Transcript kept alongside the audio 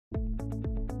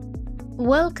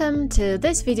Welcome to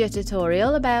this video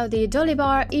tutorial about the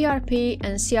Dolibarr ERP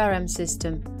and CRM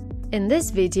system. In this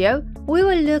video, we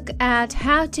will look at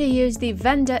how to use the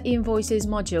Vendor Invoices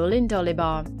module in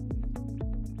Dolibarr.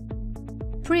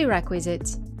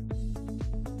 Prerequisites.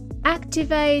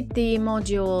 Activate the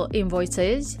module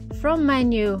Invoices from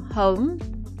menu Home,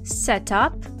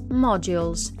 Setup,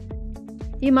 Modules.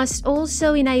 You must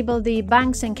also enable the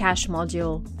Banks and Cash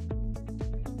module.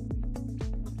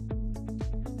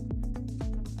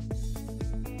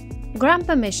 Grant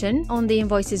permission on the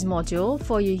Invoices module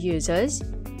for your users.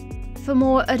 For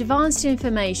more advanced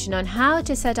information on how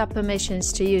to set up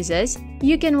permissions to users,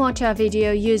 you can watch our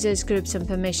video Users, Groups and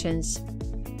Permissions.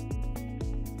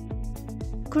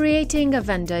 Creating a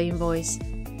vendor invoice.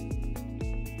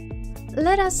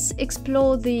 Let us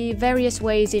explore the various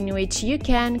ways in which you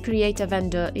can create a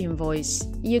vendor invoice.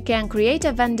 You can create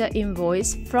a vendor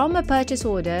invoice from a purchase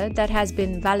order that has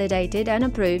been validated and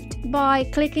approved by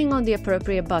clicking on the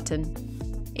appropriate button.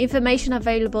 Information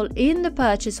available in the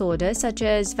purchase order, such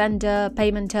as vendor,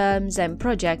 payment terms, and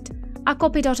project, are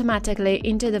copied automatically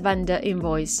into the vendor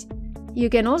invoice. You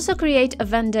can also create a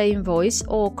vendor invoice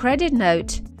or credit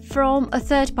note from a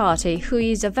third party who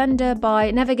is a vendor by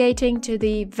navigating to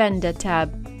the Vendor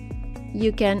tab.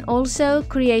 You can also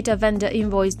create a vendor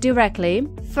invoice directly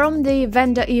from the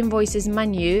Vendor Invoices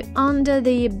menu under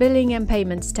the Billing and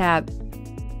Payments tab.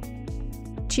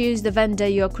 Choose the vendor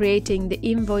you are creating the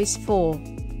invoice for.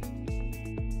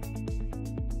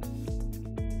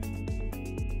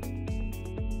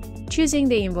 Choosing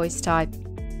the invoice type.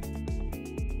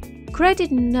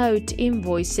 Credit note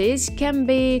invoices can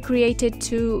be created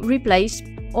to replace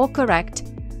or correct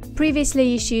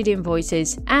previously issued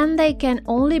invoices, and they can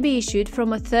only be issued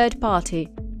from a third party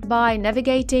by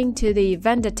navigating to the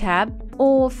Vendor tab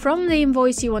or from the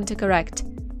invoice you want to correct.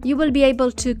 You will be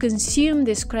able to consume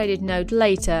this credit note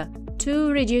later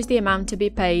to reduce the amount to be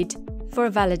paid for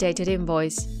a validated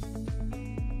invoice.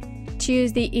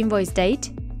 Choose the invoice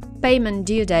date, payment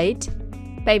due date,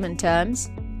 payment terms,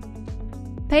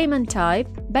 payment type,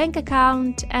 bank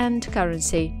account, and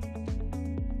currency.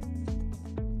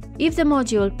 If the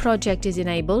module project is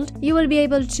enabled, you will be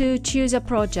able to choose a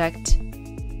project.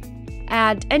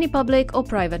 Add any public or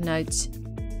private notes.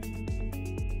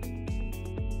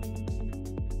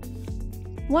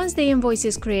 Once the invoice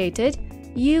is created,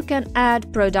 you can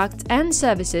add products and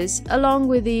services along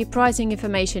with the pricing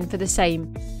information for the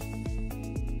same.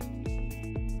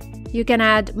 You can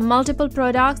add multiple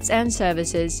products and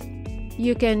services.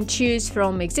 You can choose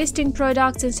from existing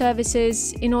products and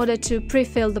services in order to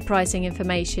pre-fill the pricing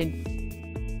information.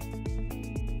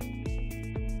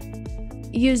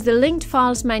 Use the Linked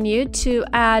Files menu to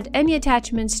add any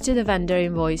attachments to the vendor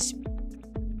invoice.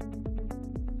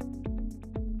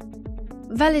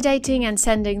 Validating and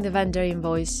sending the vendor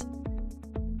invoice.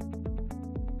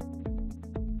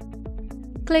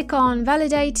 Click on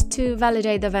Validate to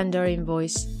validate the vendor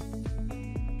invoice.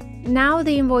 Now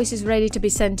the invoice is ready to be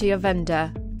sent to your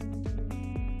vendor.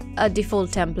 A default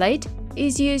template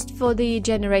is used for the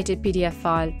generated PDF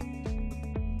file.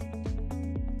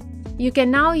 You can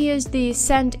now use the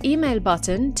Send Email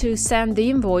button to send the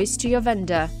invoice to your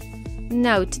vendor.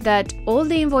 Note that all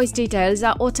the invoice details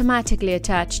are automatically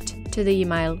attached to the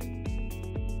email.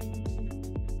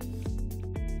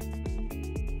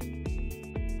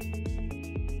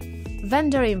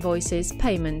 Vendor Invoices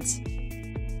Payments.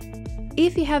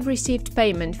 If you have received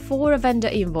payment for a vendor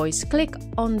invoice, click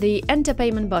on the Enter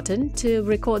Payment button to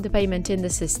record the payment in the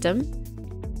system.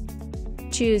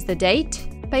 Choose the date,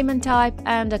 payment type,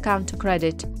 and account to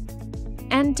credit.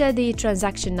 Enter the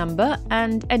transaction number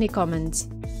and any comments.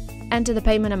 Enter the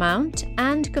payment amount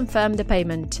and confirm the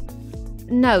payment.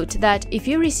 Note that if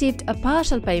you received a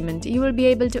partial payment, you will be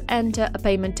able to enter a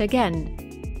payment again.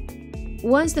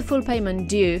 Once the full payment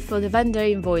due for the vendor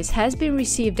invoice has been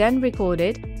received and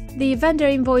recorded, the vendor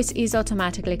invoice is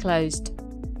automatically closed.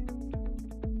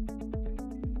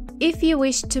 If you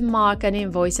wish to mark an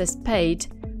invoice as paid,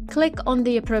 click on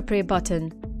the appropriate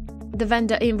button. The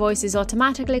vendor invoice is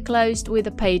automatically closed with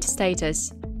a paid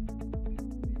status.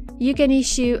 You can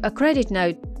issue a credit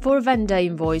note for a vendor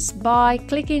invoice by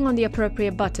clicking on the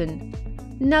appropriate button.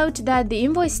 Note that the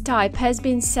invoice type has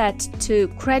been set to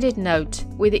Credit Note,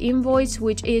 with the invoice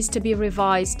which is to be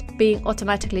revised being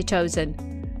automatically chosen.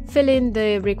 Fill in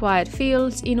the required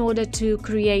fields in order to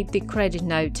create the credit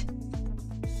note.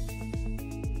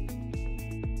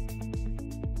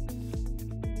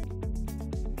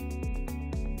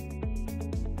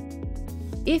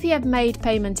 If you have made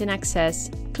payment in excess,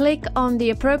 click on the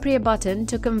appropriate button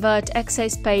to convert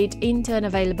excess paid into an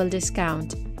available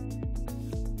discount.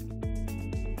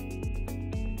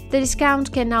 The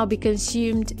discount can now be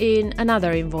consumed in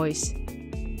another invoice.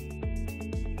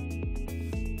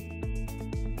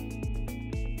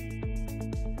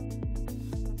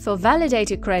 For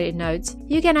validated credit notes,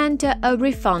 you can enter a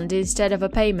refund instead of a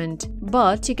payment,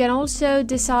 but you can also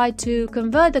decide to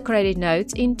convert the credit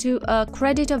notes into a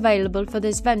credit available for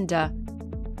this vendor.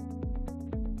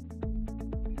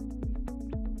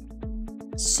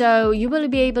 So you will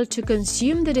be able to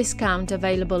consume the discount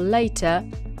available later,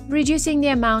 reducing the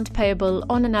amount payable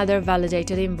on another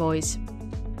validated invoice.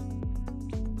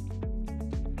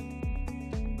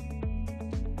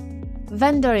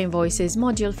 Vendor Invoices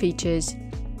module features.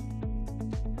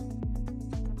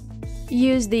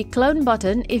 Use the clone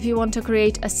button if you want to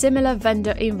create a similar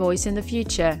vendor invoice in the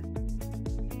future.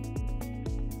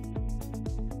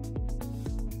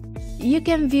 You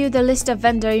can view the list of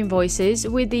vendor invoices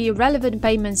with the relevant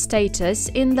payment status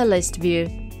in the list view.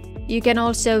 You can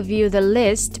also view the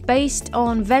list based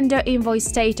on vendor invoice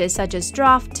status such as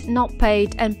draft, not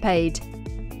paid, and paid.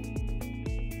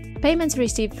 Payments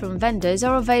received from vendors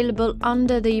are available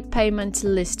under the Payments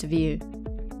list view.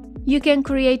 You can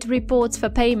create reports for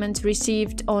payments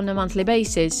received on a monthly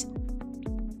basis.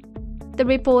 The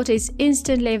report is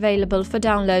instantly available for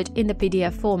download in the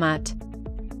PDF format.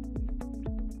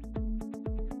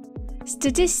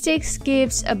 Statistics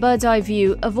gives a bird's-eye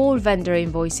view of all vendor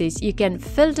invoices. You can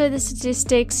filter the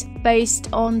statistics based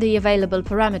on the available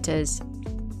parameters.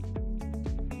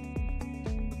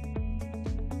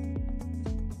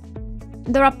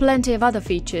 There are plenty of other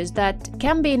features that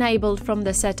can be enabled from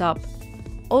the setup.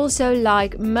 Also,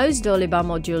 like most Dolibarr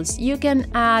modules, you can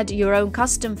add your own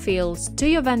custom fields to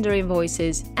your vendor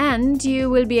invoices, and you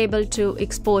will be able to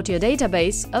export your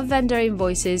database of vendor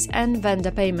invoices and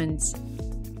vendor payments.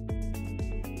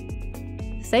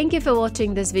 Thank you for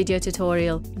watching this video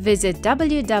tutorial. Visit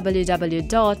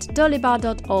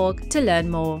www.dolibarr.org to learn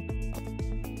more.